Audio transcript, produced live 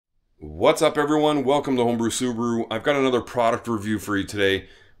What's up everyone? Welcome to Homebrew Subaru. I've got another product review for you today.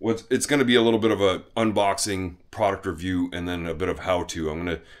 It's going to be a little bit of a unboxing product review and then a bit of how-to. I'm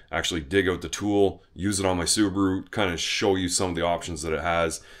going to actually dig out the tool, use it on my Subaru, kind of show you some of the options that it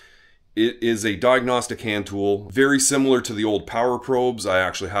has. It is a diagnostic hand tool, very similar to the old power probes. I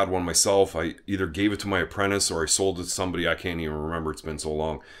actually had one myself. I either gave it to my apprentice or I sold it to somebody. I can't even remember, it's been so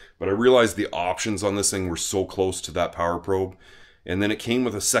long. But I realized the options on this thing were so close to that power probe. And then it came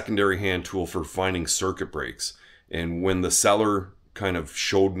with a secondary hand tool for finding circuit breaks. And when the seller kind of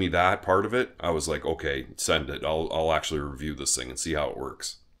showed me that part of it, I was like, okay, send it. I'll actually review this thing and see how it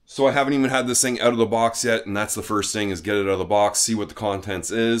works. So I haven't even had this thing out of the box yet, and that's the first thing, is get it out of the box, see what the contents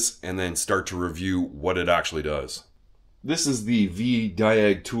is, and then start to review what it actually does. This is the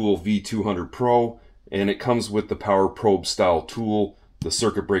Vdiagtool V200 Pro, and it comes with the power probe style tool, the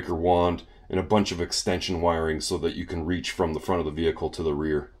circuit breaker wand, and a bunch of extension wiring so that you can reach from the front of the vehicle to the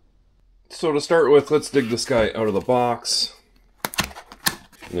rear. So to start with, let's dig this guy out of the box.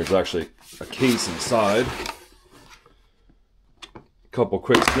 And there's actually a case inside. A couple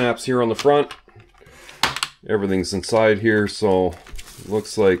quick snaps here on the front. Everything's inside here, so it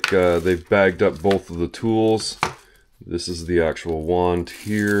looks like they've bagged up both of the tools. This is the actual wand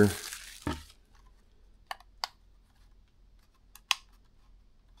here.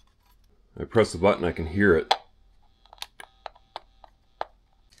 I press the button, I can hear it.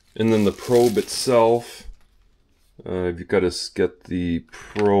 And then the probe itself, you've got to get the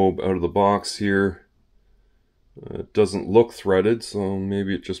probe out of the box here. It doesn't look threaded, so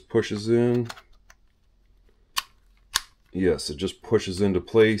maybe it just pushes in. Yes, it just pushes into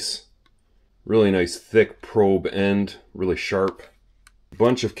place. Really nice thick probe end, really sharp. A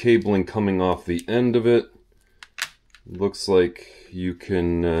bunch of cabling coming off the end of it. Looks like you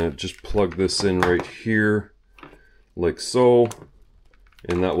can just plug this in right here, like so,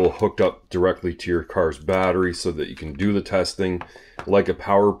 and that will hook up directly to your car's battery so that you can do the testing. Like a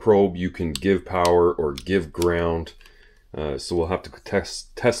power probe, you can give power or give ground. So we'll have to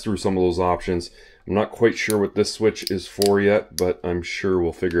test through some of those options. I'm not quite sure what this switch is for yet, but I'm sure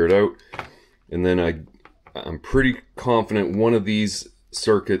we'll figure it out. And then I'm pretty confident one of these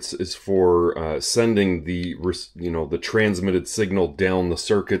circuits is for sending the the transmitted signal down the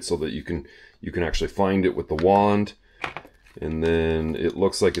circuit so that you can actually find it with the wand. And then it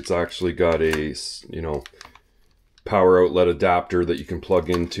looks like it's actually got a power outlet adapter that you can plug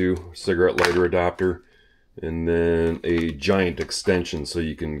into, cigarette lighter adapter, and then a giant extension so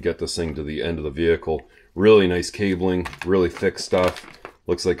you can get this thing to the end of the vehicle. Really nice cabling, really thick stuff.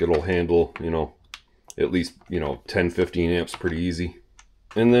 Looks like it'll handle at least 10-15 amps pretty easy.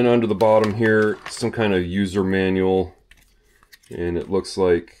 And then under the bottom here, some kind of user manual, and it looks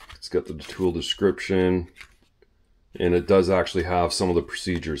like it's got the tool description, and it does actually have some of the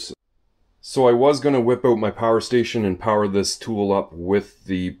procedures. So I was going to whip out my power station and power this tool up with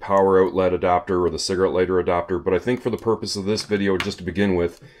the power outlet adapter or the cigarette lighter adapter, but I think for the purpose of this video, just to begin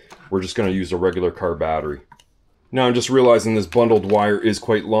with, we're just going to use a regular car battery. Now I'm just realizing this bundled wire is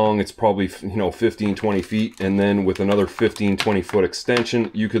quite long. It's probably 15-20 feet, and then with another 15-20 foot extension,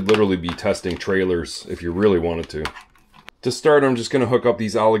 you could literally be testing trailers if you really wanted to. To start, I'm just going to hook up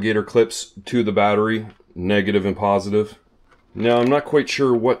these alligator clips to the battery, negative and positive. Now I'm not quite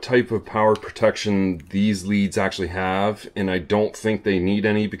sure what type of power protection these leads actually have, and I don't think they need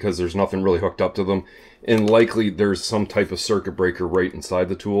any because there's nothing really hooked up to them, and likely there's some type of circuit breaker right inside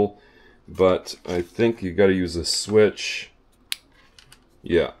the tool. But I think you got to use a switch.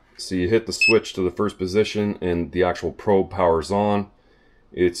 Yeah, so you hit the switch to the first position and the actual probe powers on.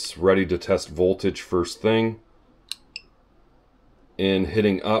 It's ready to test voltage first thing. And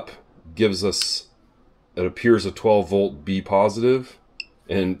hitting up gives us, it appears, a 12 volt B positive.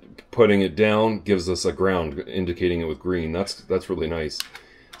 And putting it down gives us a ground, indicating it with green. That's really nice.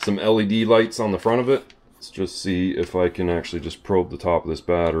 Some LED lights on the front of it. Let's just see if I can actually just probe the top of this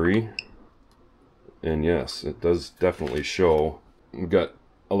battery. And yes, it does definitely show. We've got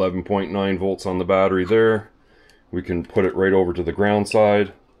 11.9 volts on the battery there. We can put it right over to the ground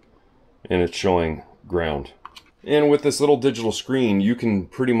side, and it's showing ground. And with this little digital screen, you can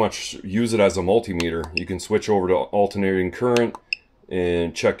pretty much use it as a multimeter. You can switch over to alternating current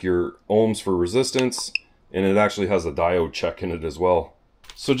and check your ohms for resistance, and it actually has a diode check in it as well.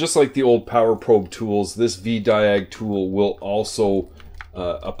 So just like the old power probe tools, this Vdiag tool will also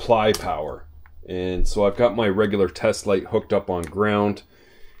apply power. And so I've got my regular test light hooked up on ground,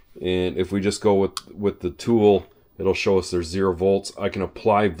 and if we just go with the tool, it'll show us there's 0 volts. I can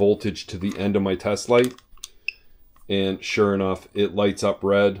apply voltage to the end of my test light, and sure enough, it lights up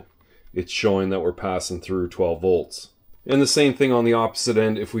red. It's showing that we're passing through 12 volts. And the same thing on the opposite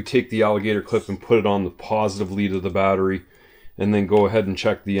end. If we take the alligator clip and put it on the positive lead of the battery and then go ahead and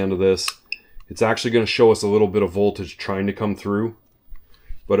check the end of this, it's actually going to show us a little bit of voltage trying to come through.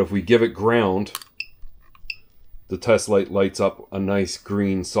 But if we give it ground, the test light lights up a nice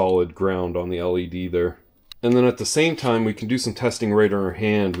green solid ground on the LED there. And then at the same time, we can do some testing right on our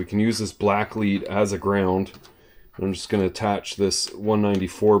hand. We can use this black lead as a ground. I'm just going to attach this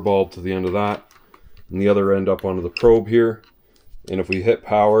 194 bulb to the end of that and the other end up onto the probe here. And if we hit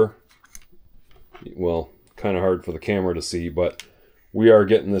power, well, kind of hard for the camera to see, but we are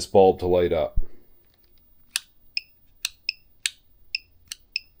getting this bulb to light up.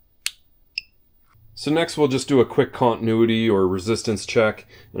 So next we'll just do a quick continuity or resistance check,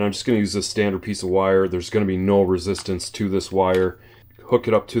 and I'm just going to use this standard piece of wire. There's going to be no resistance to this wire. Hook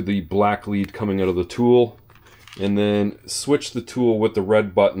it up to the black lead coming out of the tool, and then switch the tool with the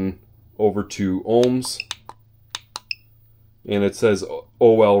red button over to ohms. And it says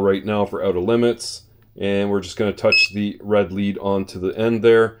OL right now for out of limits, and we're just going to touch the red lead onto the end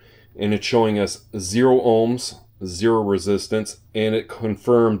there, and it's showing us 0 ohms, 0 resistance, and it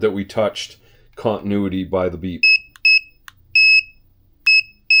confirmed that we touched continuity by the beep.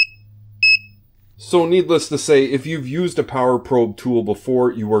 So needless to say, if you've used a power probe tool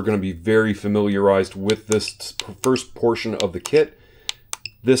before, you are going to be very familiarized with this first portion of the kit.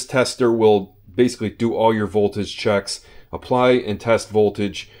 This tester will basically do all your voltage checks, apply and test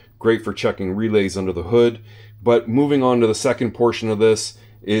voltage, great for checking relays under the hood. But moving on to the second portion of this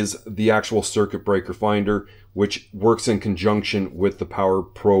is the actual circuit breaker finder, which works in conjunction with the power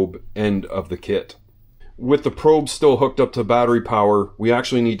probe end of the kit. With the probe still hooked up to battery power, we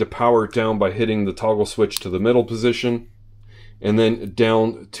actually need to power it down by hitting the toggle switch to the middle position and then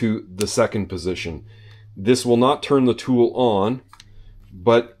down to the second position. This will not turn the tool on,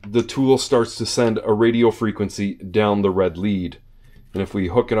 but the tool starts to send a radio frequency down the red lead. And if we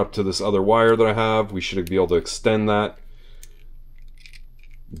hook it up to this other wire that I have, we should be able to extend that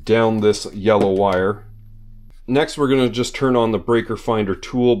down this yellow wire. Next, we're going to just turn on the breaker finder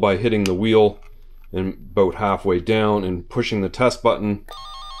tool by hitting the wheel and about halfway down and pushing the test button.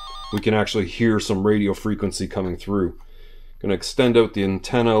 We can actually hear some radio frequency coming through. Going to extend out the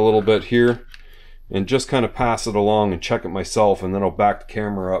antenna a little bit here and just kind of pass it along and check it myself, and then I'll back the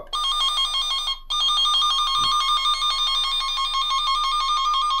camera up.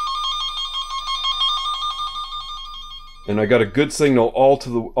 And I got a good signal all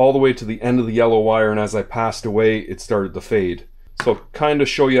the way to the end of the yellow wire, and as I passed away, it started to fade. So kind of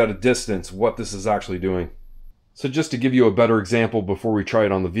show you at a distance what this is actually doing. So just to give you a better example before we try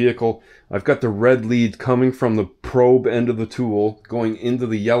it on the vehicle, I've got the red lead coming from the probe end of the tool going into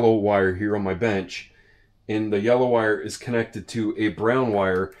the yellow wire here on my bench. And the yellow wire is connected to a brown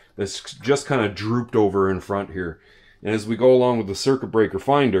wire that's just kind of drooped over in front here. And as we go along with the circuit breaker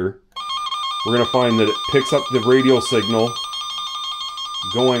finder, we're going to find that it picks up the radio signal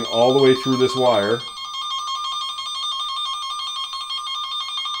going all the way through this wire.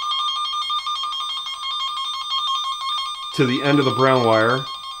 To the end of the brown wire.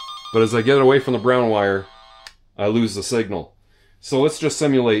 But as I get away from the brown wire, I lose the signal. So let's just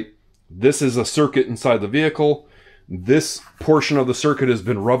simulate. This is a circuit inside the vehicle. This portion of the circuit has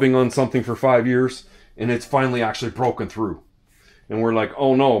been rubbing on something for 5 years, and it's finally actually broken through. And we're like,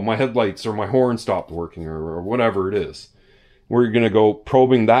 oh no, my headlights or my horn stopped working, or whatever it is. We're going to go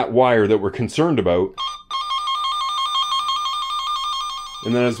probing that wire that we're concerned about.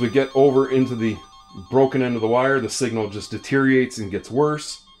 And then as we get over into the broken end of the wire, the signal just deteriorates and gets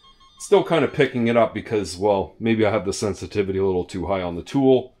worse. Still kind of picking it up because, well, maybe I have the sensitivity a little too high on the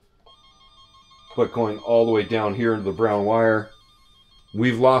tool. But going all the way down here into the brown wire,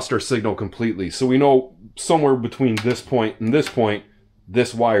 we've lost our signal completely. So we know somewhere between this point and this point,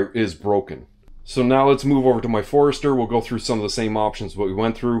 this wire is broken. So now let's move over to my Forester. We'll go through some of the same options what we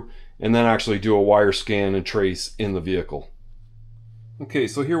went through, and then actually do a wire scan and trace in the vehicle. Okay,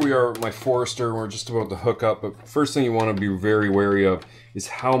 so here we are with my Forester. We're just about to hook up, but first thing you want to be very wary of is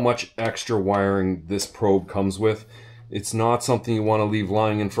how much extra wiring this probe comes with. It's not something you want to leave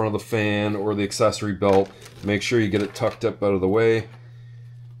lying in front of the fan or the accessory belt. Make sure you get it tucked up out of the way. I'm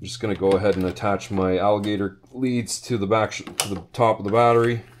just going to go ahead and attach my alligator leads to the top of the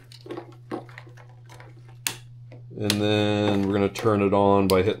battery. And then we're going to turn it on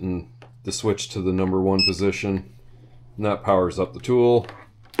by hitting the switch to the number 1 position. And that powers up the tool.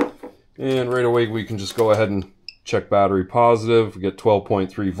 And right away we can just go ahead and check battery positive. We get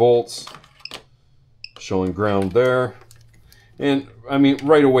 12.3 volts. Showing ground there. And I mean,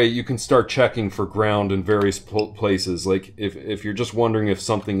 right away you can start checking for ground in various places. Like if you're just wondering if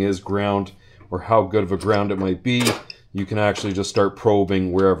something is ground or how good of a ground it might be, you can actually just start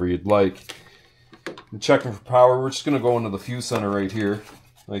probing wherever you'd like. And checking for power, we're just going to go into the fuse center right here,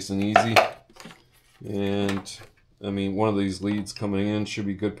 nice and easy. And I mean, one of these leads coming in should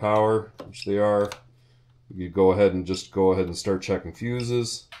be good power, which they are. You go ahead and start checking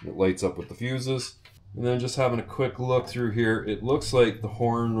fuses. It lights up with the fuses. And then just having a quick look through here, it looks like the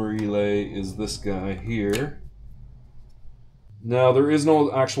horn relay is this guy here. Now there is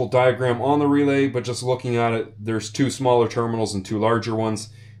no actual diagram on the relay, but just looking at it, there's 2 smaller terminals and 2 larger ones.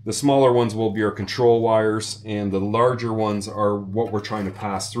 The smaller ones will be our control wires, and the larger ones are what we're trying to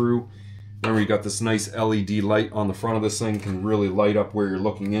pass through. Remember, you got this nice LED light on the front of this thing, can really light up where you're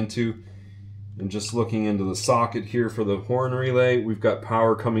looking into. And just looking into the socket here for the horn relay, we've got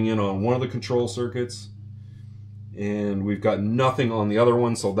power coming in on one of the control circuits, and we've got nothing on the other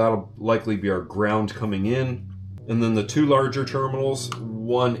one, so that'll likely be our ground coming in. And then the 2 larger terminals,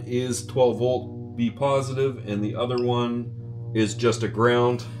 one is 12 volt B positive and the other one is just a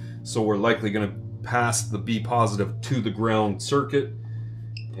ground, so we're likely going to pass the B positive to the ground circuit,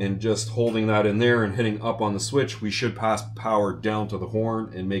 and just holding that in there and hitting up on the switch, we should pass power down to the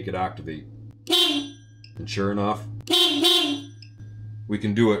horn and make it activate. And sure enough, we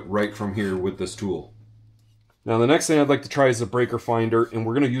can do it right from here with this tool. Now the next thing I'd like to try is a breaker finder, and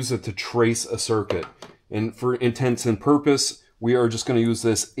we're going to use it to trace a circuit. And for intents and purpose, we are just going to use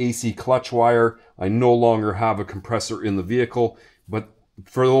this AC clutch wire. I no longer have a compressor in the vehicle, but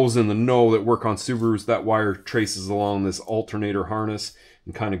for those in the know that work on Subarus, that wire traces along this alternator harness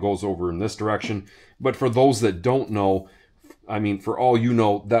and kind of goes over in this direction. But for those that don't know, I mean, for all you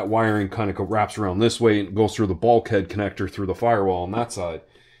know, that wiring kind of wraps around this way and goes through the bulkhead connector through the firewall on that side.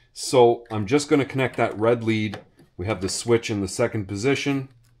 So I'm just going to connect that red lead. We have the switch in the 2nd position,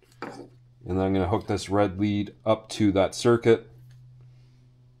 and then I'm going to hook this red lead up to that circuit.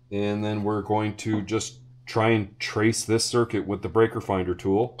 And then we're going to just try and trace this circuit with the breaker finder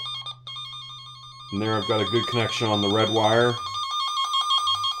tool. And there I've got a good connection on the red wire.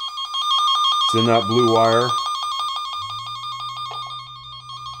 It's in that blue wire.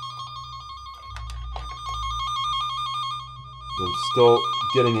 I'm still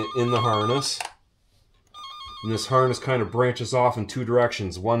getting it in the harness. And this harness kind of branches off in 2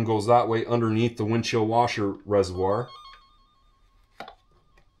 directions. One goes that way underneath the windshield washer reservoir,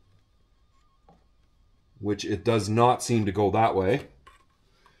 which it does not seem to go that way.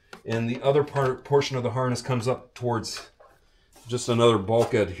 And the other portion of the harness comes up towards just another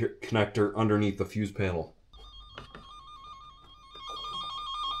bulkhead connector underneath the fuse panel.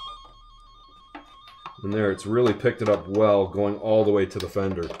 And there, it's really picked it up well, going all the way to the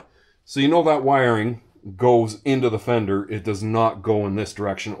fender. So you know that wiring goes into the fender. It does not go in this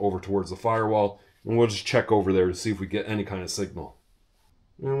direction over towards the firewall. And we'll just check over there to see if we get any kind of signal.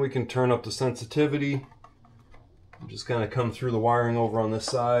 And we can turn up the sensitivity. Just kind of come through the wiring over on this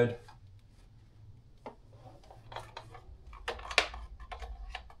side.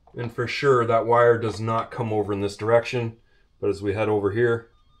 And for sure, that wire does not come over in this direction. But as we head over here,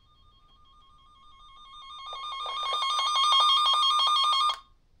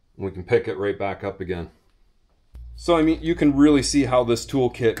 we can pick it right back up again. So I mean, you can really see how this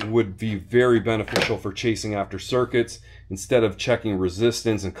toolkit would be very beneficial for chasing after circuits. Instead of checking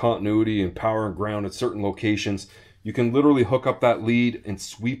resistance and continuity and power and ground at certain locations, you can literally hook up that lead and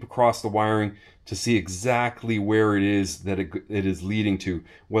sweep across the wiring to see exactly where it is that it is leading to.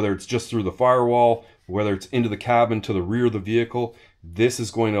 Whether it's just through the firewall, whether it's into the cabin to the rear of the vehicle, this is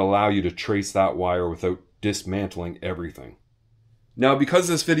going to allow you to trace that wire without dismantling everything. Now, because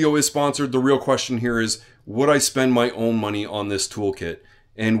this video is sponsored, the real question here is, would I spend my own money on this toolkit?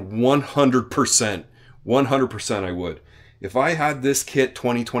 And 100% I would. If I had this kit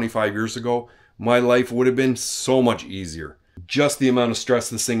 25 years ago, my life would have been so much easier. Just the amount of stress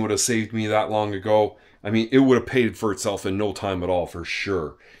this thing would have saved me that long ago. I mean, it would have paid for itself in no time at all, for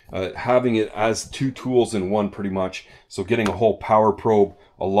sure. Having it as 2 tools in one, pretty much, so getting a whole power probe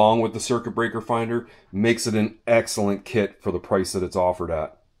along with the circuit breaker finder makes it an excellent kit for the price that it's offered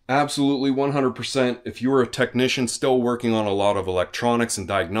at. Absolutely 100%. If you're a technician still working on a lot of electronics and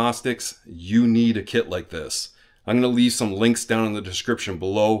diagnostics, you need a kit like this. I'm going to leave some links down in the description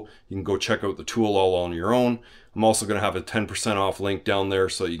below. You can go check out the tool all on your own. I'm also going to have a 10% off link down there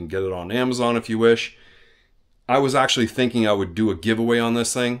so you can get it on Amazon if you wish. I was actually thinking I would do a giveaway on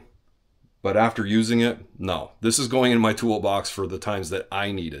this thing, but after using it, no. This is going in my toolbox for the times that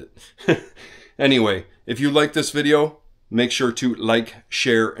I need it. Anyway, if you like this video, make sure to like,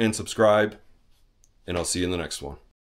 share, and subscribe, and I'll see you in the next one.